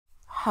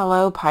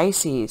Hello,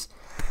 Pisces.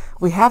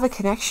 We have a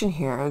connection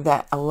here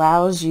that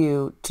allows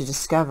you to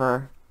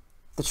discover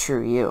the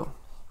true you.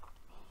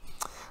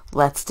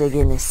 Let's dig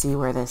in to see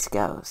where this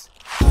goes.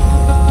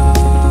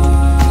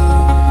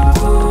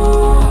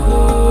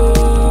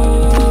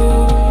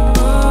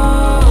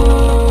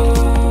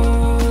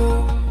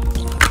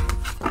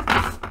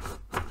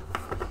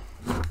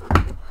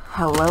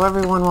 Hello,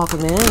 everyone.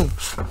 Welcome in.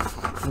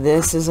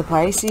 This is a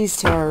Pisces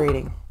tarot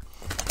reading.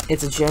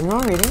 It's a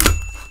general reading,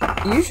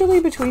 usually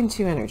between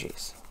two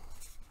energies.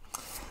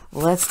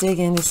 Let's dig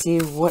in to see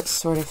what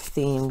sort of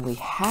theme we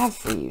have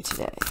for you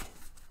today.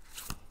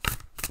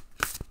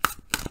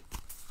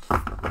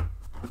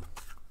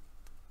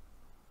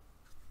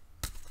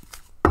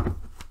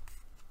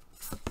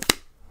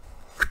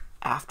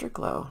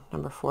 Afterglow,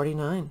 number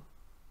 49.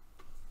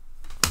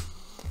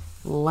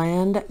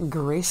 Land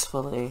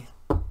gracefully.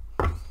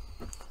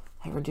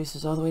 It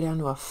reduces all the way down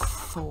to a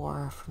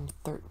 4 from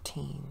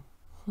 13.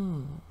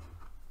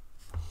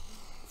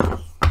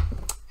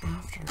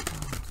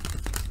 Afterglow.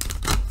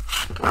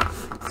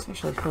 This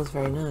actually feels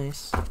very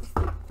nice.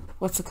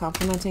 What's the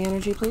complementing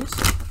energy, please?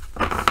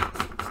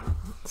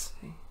 Let's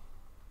see.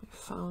 My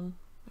phone.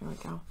 There we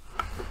go.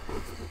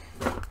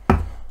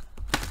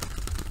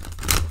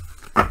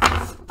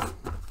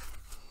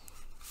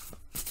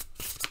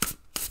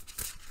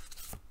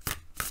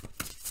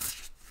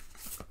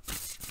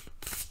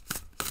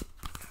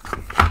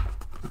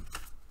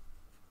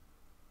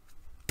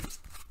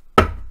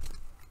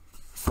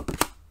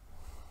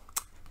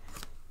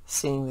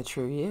 Seeing the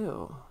true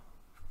you.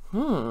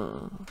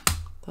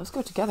 Those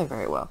go together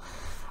very well.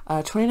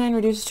 29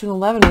 reduces to an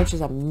 11, which is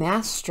a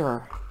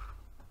master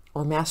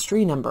or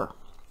mastery number.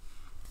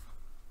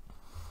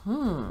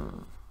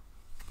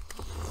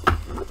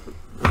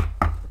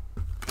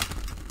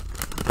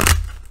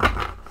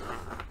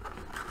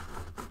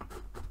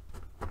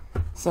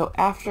 So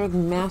after the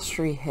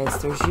mastery hits,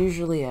 there's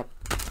usually a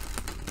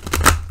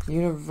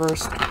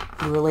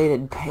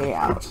universe-related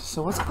payout.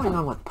 So what's going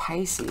on with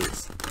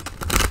Pisces?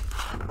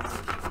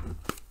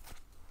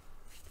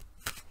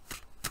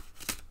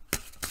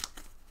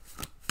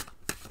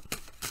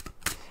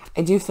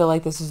 I do feel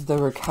like this is the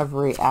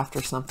recovery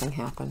after something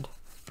happened.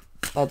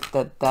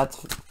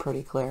 That's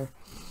pretty clear.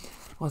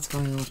 What's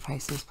going on with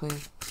Pisces,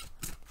 please?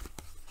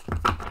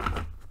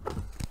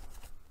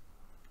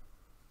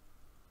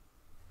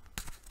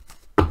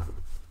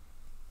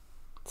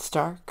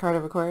 Star, card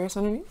of Aquarius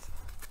underneath.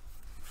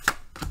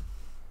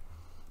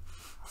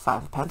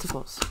 5 of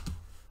Pentacles.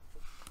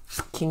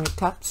 King of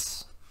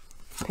Cups.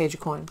 Page of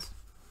Coins.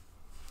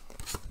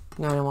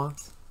 9 of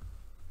Wands.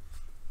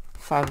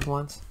 5 of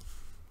Wands.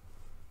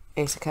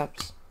 Ace of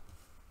Cups.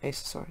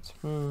 Ace of Swords.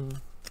 I'm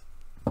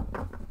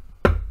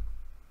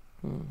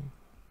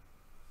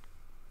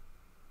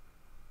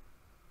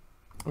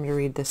going to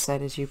read this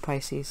side as you,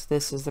 Pisces.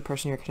 This is the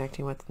person you're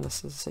connecting with, and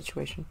this is the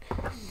situation.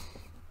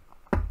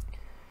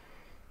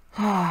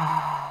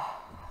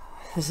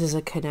 This is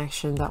a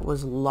connection that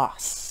was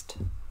lost.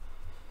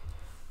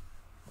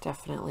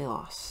 Definitely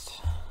lost.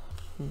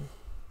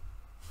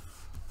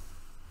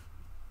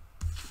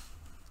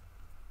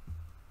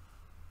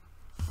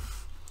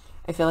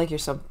 I feel like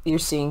you're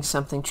seeing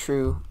something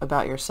true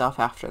about yourself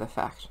after the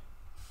fact.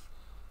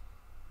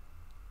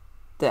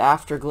 The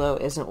afterglow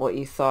isn't what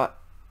you thought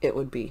it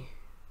would be.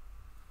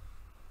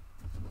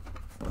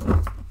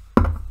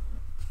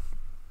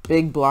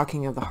 Big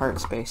blocking of the heart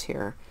space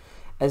here,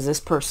 as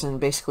this person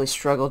basically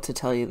struggled to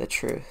tell you the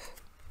truth.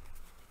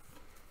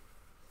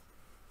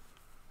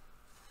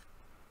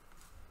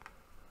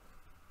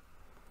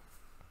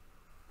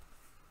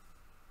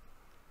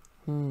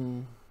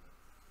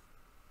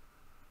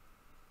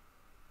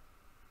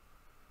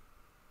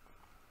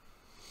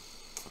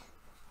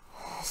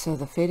 So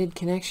the fated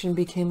connection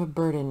became a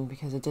burden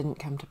because it didn't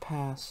come to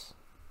pass.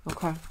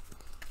 Okay.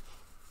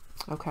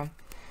 Okay.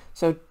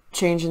 So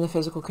change in the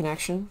physical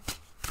connection.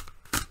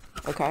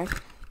 Okay.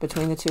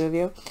 Between the two of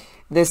you.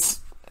 This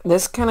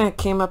kind of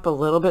came up a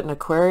little bit in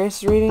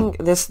Aquarius reading.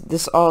 This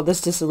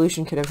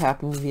dissolution could have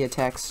happened via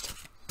text.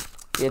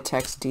 Via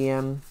text,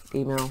 DM,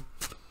 email.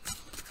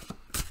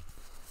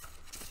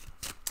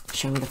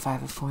 Show me the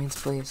 5 of Coins,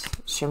 please.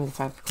 Show me the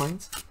 5 of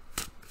Coins.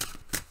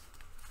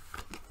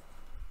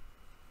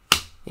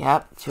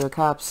 Yep, 2 of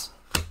Cups.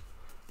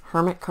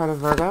 Hermit, card of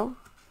Virgo.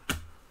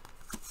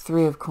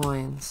 3 of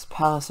Coins.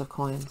 Palace of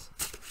Coins.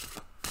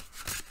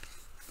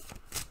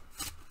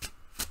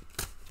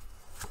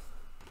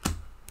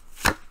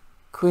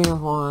 Queen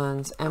of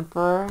Wands.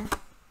 Emperor.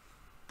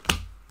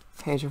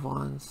 Page of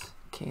Wands.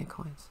 King of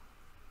Coins.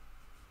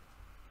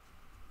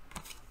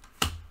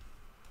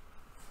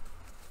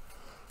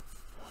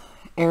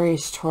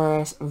 Aries,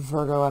 Taurus,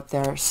 Virgo up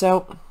there.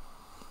 So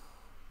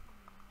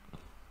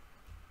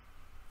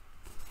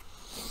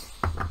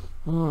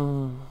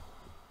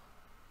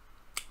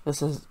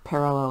this is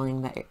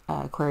paralleling the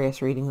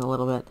Aquarius reading a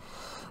little bit.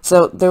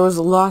 So there was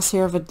a loss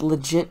here of a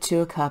legit 2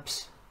 of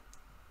Cups.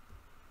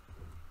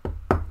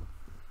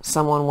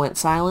 Someone went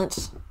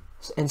silent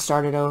and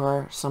started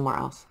over somewhere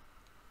else.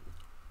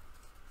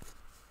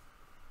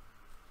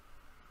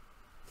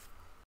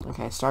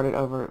 Okay, started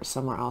over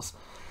somewhere else.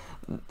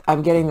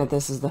 I'm getting that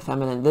this is the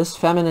feminine. This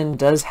feminine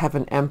does have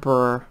an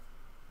emperor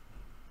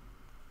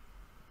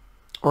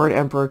or an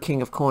emperor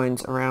king of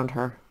coins around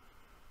her.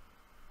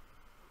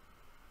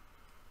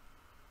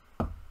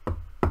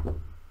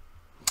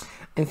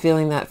 I'm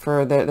feeling that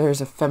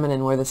there's a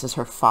feminine where this is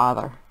her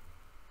father.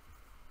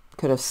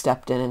 Could have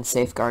stepped in and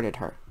safeguarded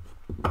her.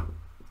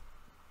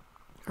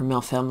 Or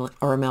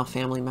a male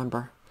family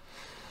member.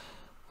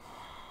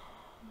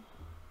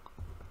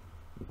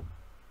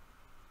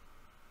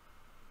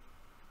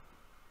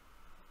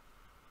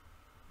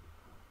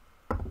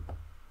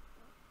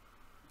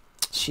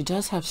 She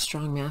does have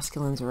strong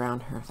masculines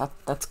around her.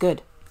 That's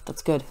good.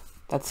 That's good.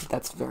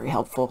 That's very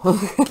helpful.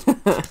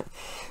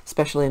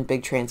 Especially in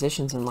big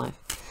transitions in life.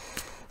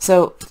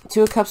 So,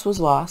 Two of Cups was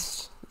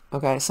lost.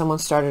 Okay, someone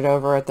started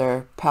over at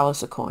their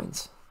Palace of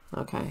Coins.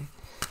 Okay.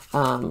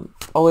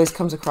 Always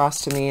comes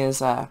across to me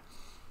as a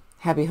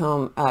happy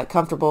home,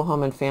 comfortable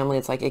home and family.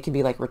 It's like, it could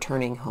be like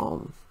returning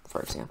home,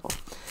 for example.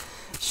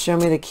 Show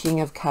me the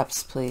King of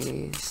Cups,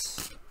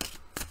 please,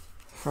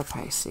 for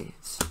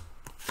Pisces.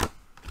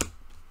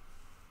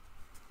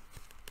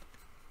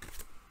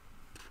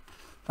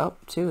 Oh,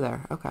 2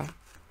 there. Okay.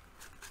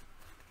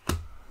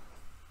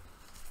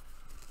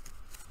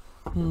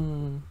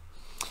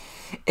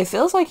 It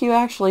feels like you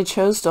actually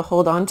chose to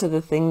hold on to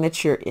the thing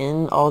that you're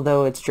in,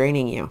 although it's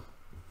draining you.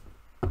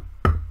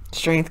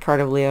 Strength card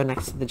of Leo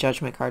next to the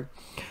Judgment card.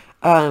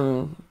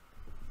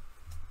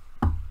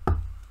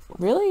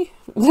 Really?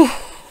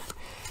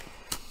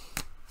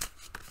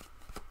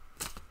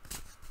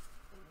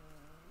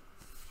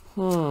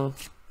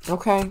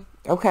 Okay.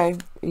 Okay.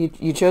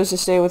 You chose to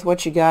stay with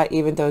what you got,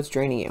 even though it's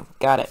draining you.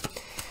 Got it.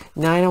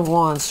 9 of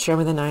Wands. Show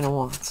me the 9 of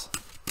Wands.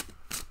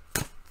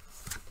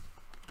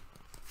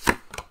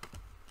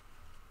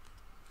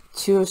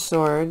 Two of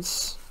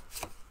Swords.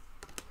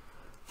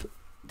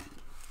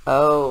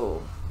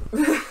 Oh.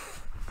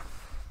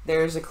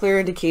 There's a clear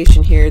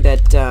indication here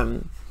that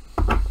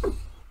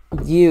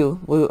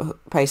you,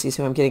 Pisces,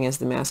 who I'm getting as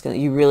the masculine,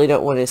 you really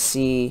don't want to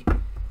see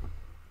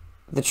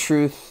the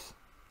truth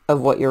of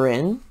what you're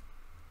in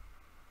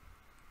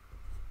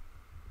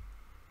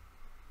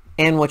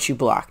and what you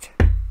blocked.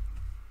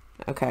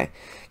 Okay,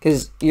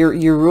 because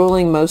you're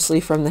ruling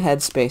mostly from the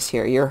head space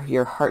here.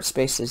 Your heart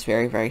space is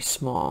very, very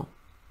small,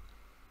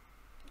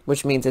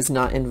 which means it's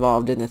not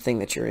involved in the thing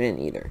that you're in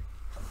either.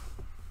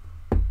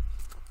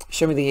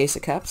 Show me the Ace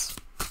of Cups.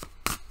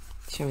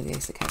 Show me the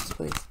Ace of Cups,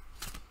 please.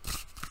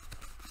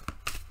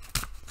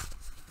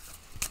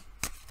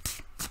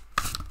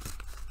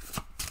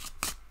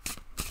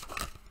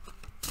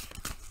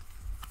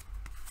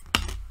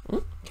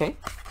 Okay.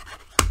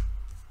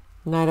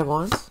 Knight of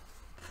Wands.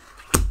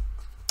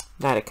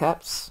 Knight of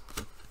Cups.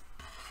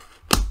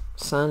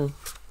 Sun.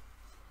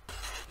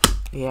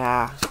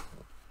 Yeah.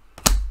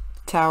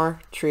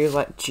 Tower. Tree of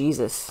Light.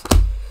 Jesus.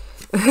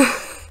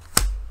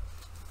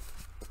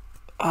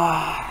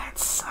 Ah, that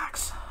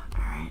sucks.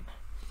 All right.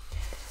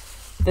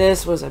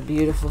 This was a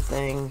beautiful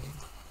thing.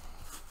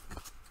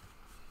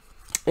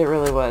 It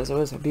really was. It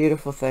was a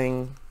beautiful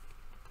thing.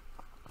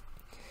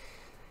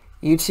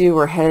 You two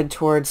were headed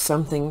towards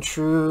something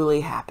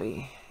truly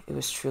happy. It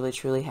was truly,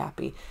 truly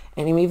happy.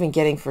 And I'm even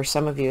getting, for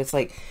some of you, it's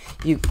like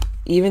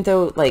even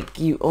though like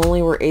you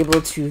only were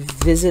able to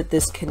visit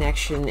this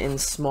connection in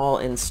small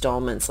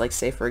installments, like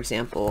say, for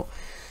example,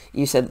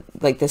 you said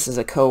like this is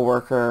a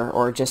coworker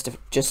or just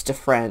a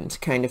friend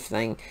kind of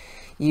thing.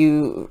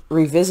 You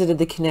revisited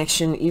the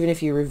connection. Even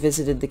if you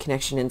revisited the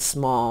connection in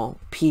small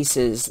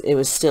pieces, it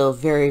was still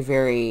very,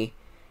 very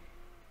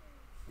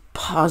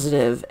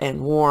positive and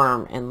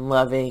warm and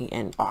loving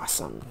and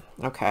awesome.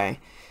 Okay.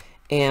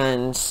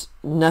 And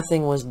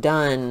nothing was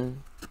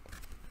done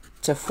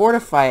to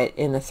fortify it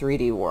in the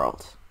 3D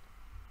world.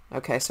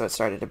 Okay, so it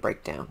started to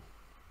break down.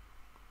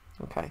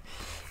 Okay.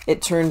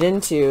 It turned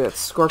into, it's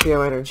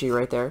Scorpio energy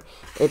right there.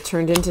 It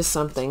turned into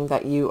something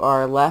that you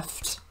are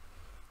left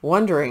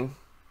wondering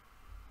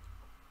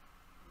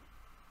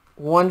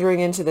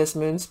into this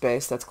moon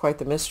space. That's quite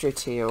the mystery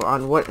to you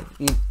on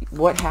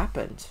what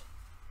happened.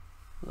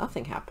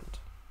 Nothing happened.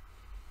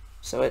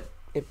 So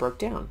it broke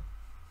down.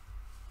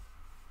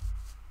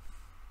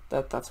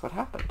 That's what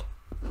happened.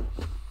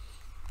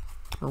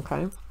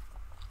 Okay.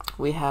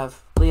 We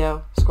have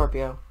Leo,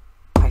 Scorpio,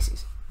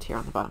 Pisces here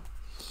on the bottom.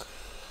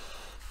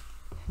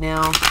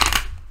 Now,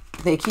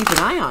 they keep an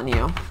eye on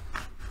you.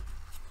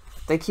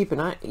 They keep an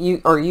eye,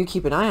 you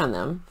keep an eye on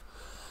them,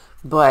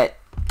 but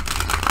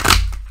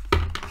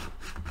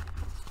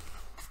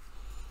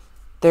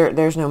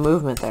there's no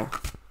movement there.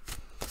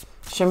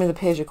 Show me the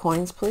Page of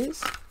Coins,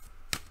 please.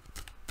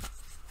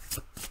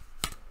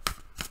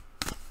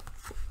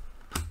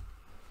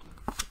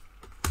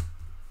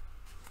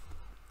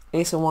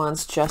 Ace of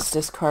Wands,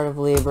 Justice, card of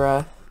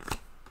Libra,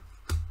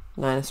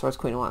 Nine of Swords,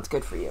 Queen of Wands.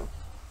 Good for you.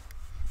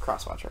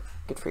 Crosswatcher.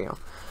 Good for you.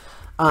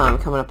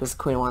 Coming up as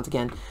Queen of Wands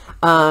again.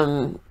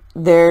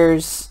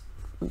 There's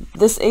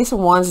this Ace of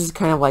Wands is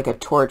kind of like a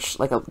torch,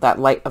 like that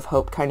light of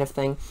hope kind of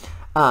thing.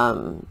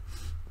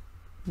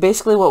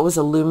 basically what was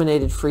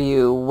illuminated for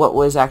you, what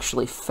was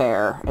actually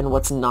fair and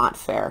what's not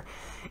fair.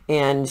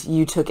 And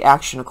you took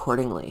action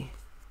accordingly.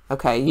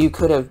 Okay, you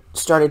could have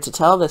started to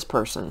tell this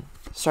person,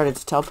 started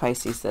to tell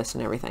Pisces this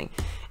and everything,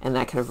 and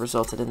that could have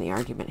resulted in the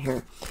argument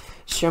here.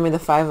 Show me the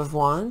Five of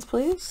Wands,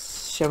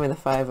 please. Show me the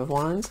Five of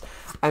Wands.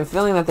 I'm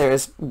feeling that there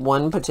is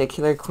one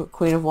particular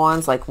Queen of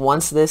Wands, like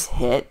once this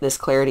hit, this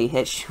clarity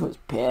hit, she was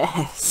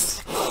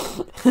pissed.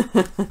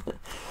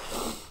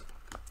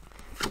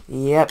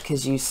 Yep,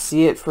 because you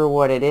see it for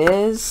what it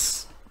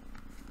is.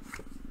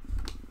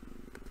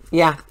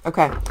 Yeah,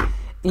 okay.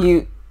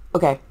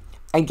 Okay,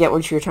 I get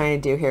what you're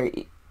trying to do here.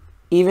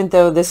 Even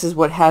though this is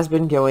what has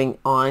been going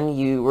on,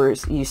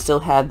 you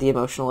still had the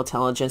emotional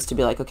intelligence to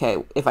be like,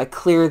 okay, if I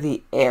clear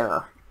the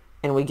air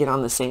and we get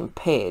on the same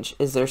page,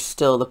 is there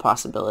still the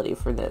possibility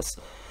for this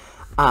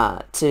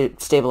to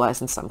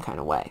stabilize in some kind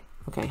of way?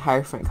 Okay,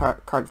 Hierophant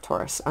card of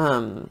Taurus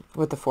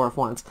with the Four of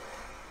Wands.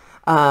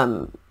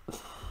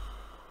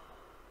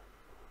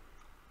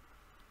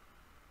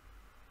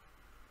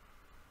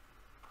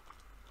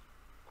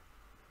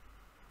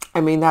 I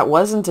mean, that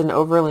wasn't an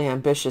overly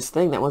ambitious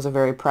thing. That was a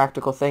very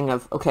practical thing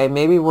of, okay,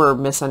 maybe we're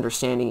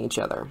misunderstanding each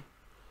other.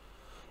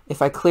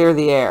 If I clear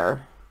the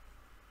air,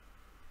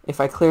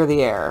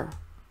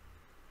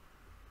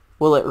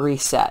 will it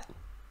reset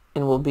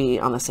and we'll be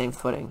on the same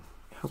footing?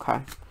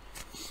 Okay.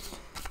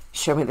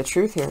 Show me the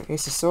truth here.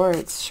 Ace of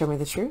Swords. Show me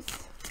the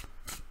truth.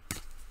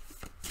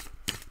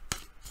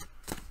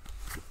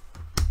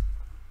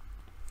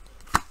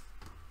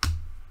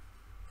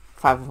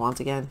 Five of Wands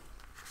again.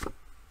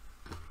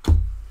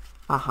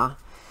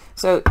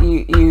 So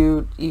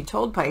you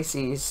told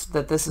Pisces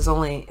that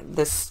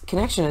this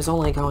connection is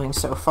only going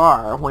so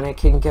far when it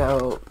can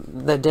go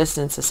the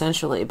distance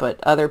essentially, but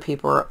other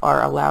people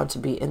are allowed to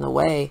be in the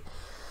way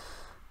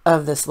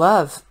of this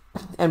love.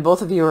 And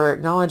both of you are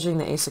acknowledging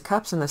the Ace of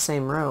Cups in the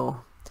same row.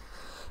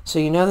 So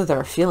you know that there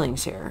are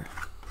feelings here.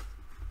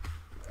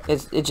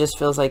 It just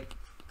feels like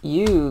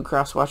you,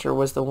 Crosswatcher,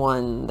 was the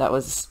one that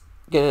was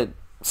going to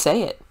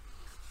say it.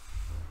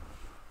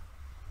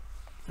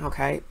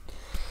 Okay.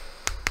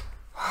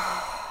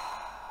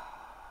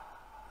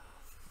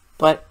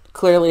 But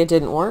clearly it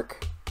didn't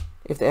work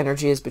if the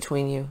energy is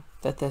between you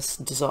that this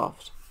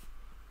dissolved.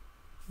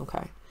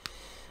 Okay.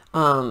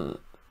 And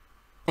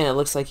it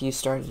looks like you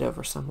started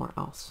over somewhere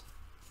else.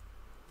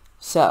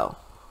 So,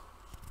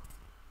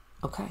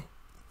 okay.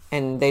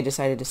 And they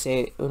decided to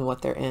stay in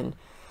what they're in.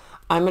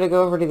 I'm going to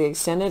go over to the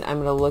extended. I'm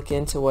going to look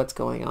into what's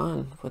going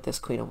on with this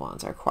Queen of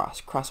Wands, our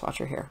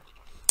crosswatcher here.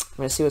 I'm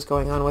going to see what's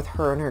going on with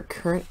her and her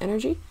current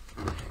energy,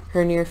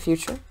 her near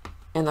future,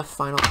 and the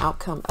final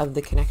outcome of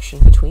the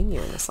connection between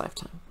you in this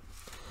lifetime.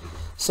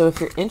 So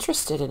if you're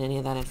interested in any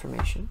of that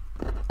information,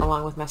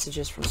 along with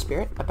messages from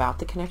Spirit about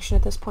the connection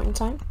at this point in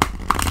time,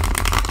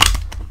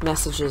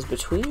 messages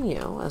between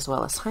you, as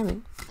well as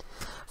timing,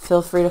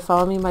 feel free to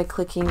follow me by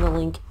clicking the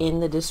link in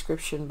the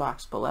description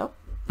box below.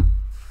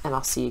 And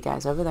I'll see you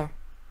guys over there.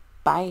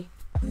 Bye.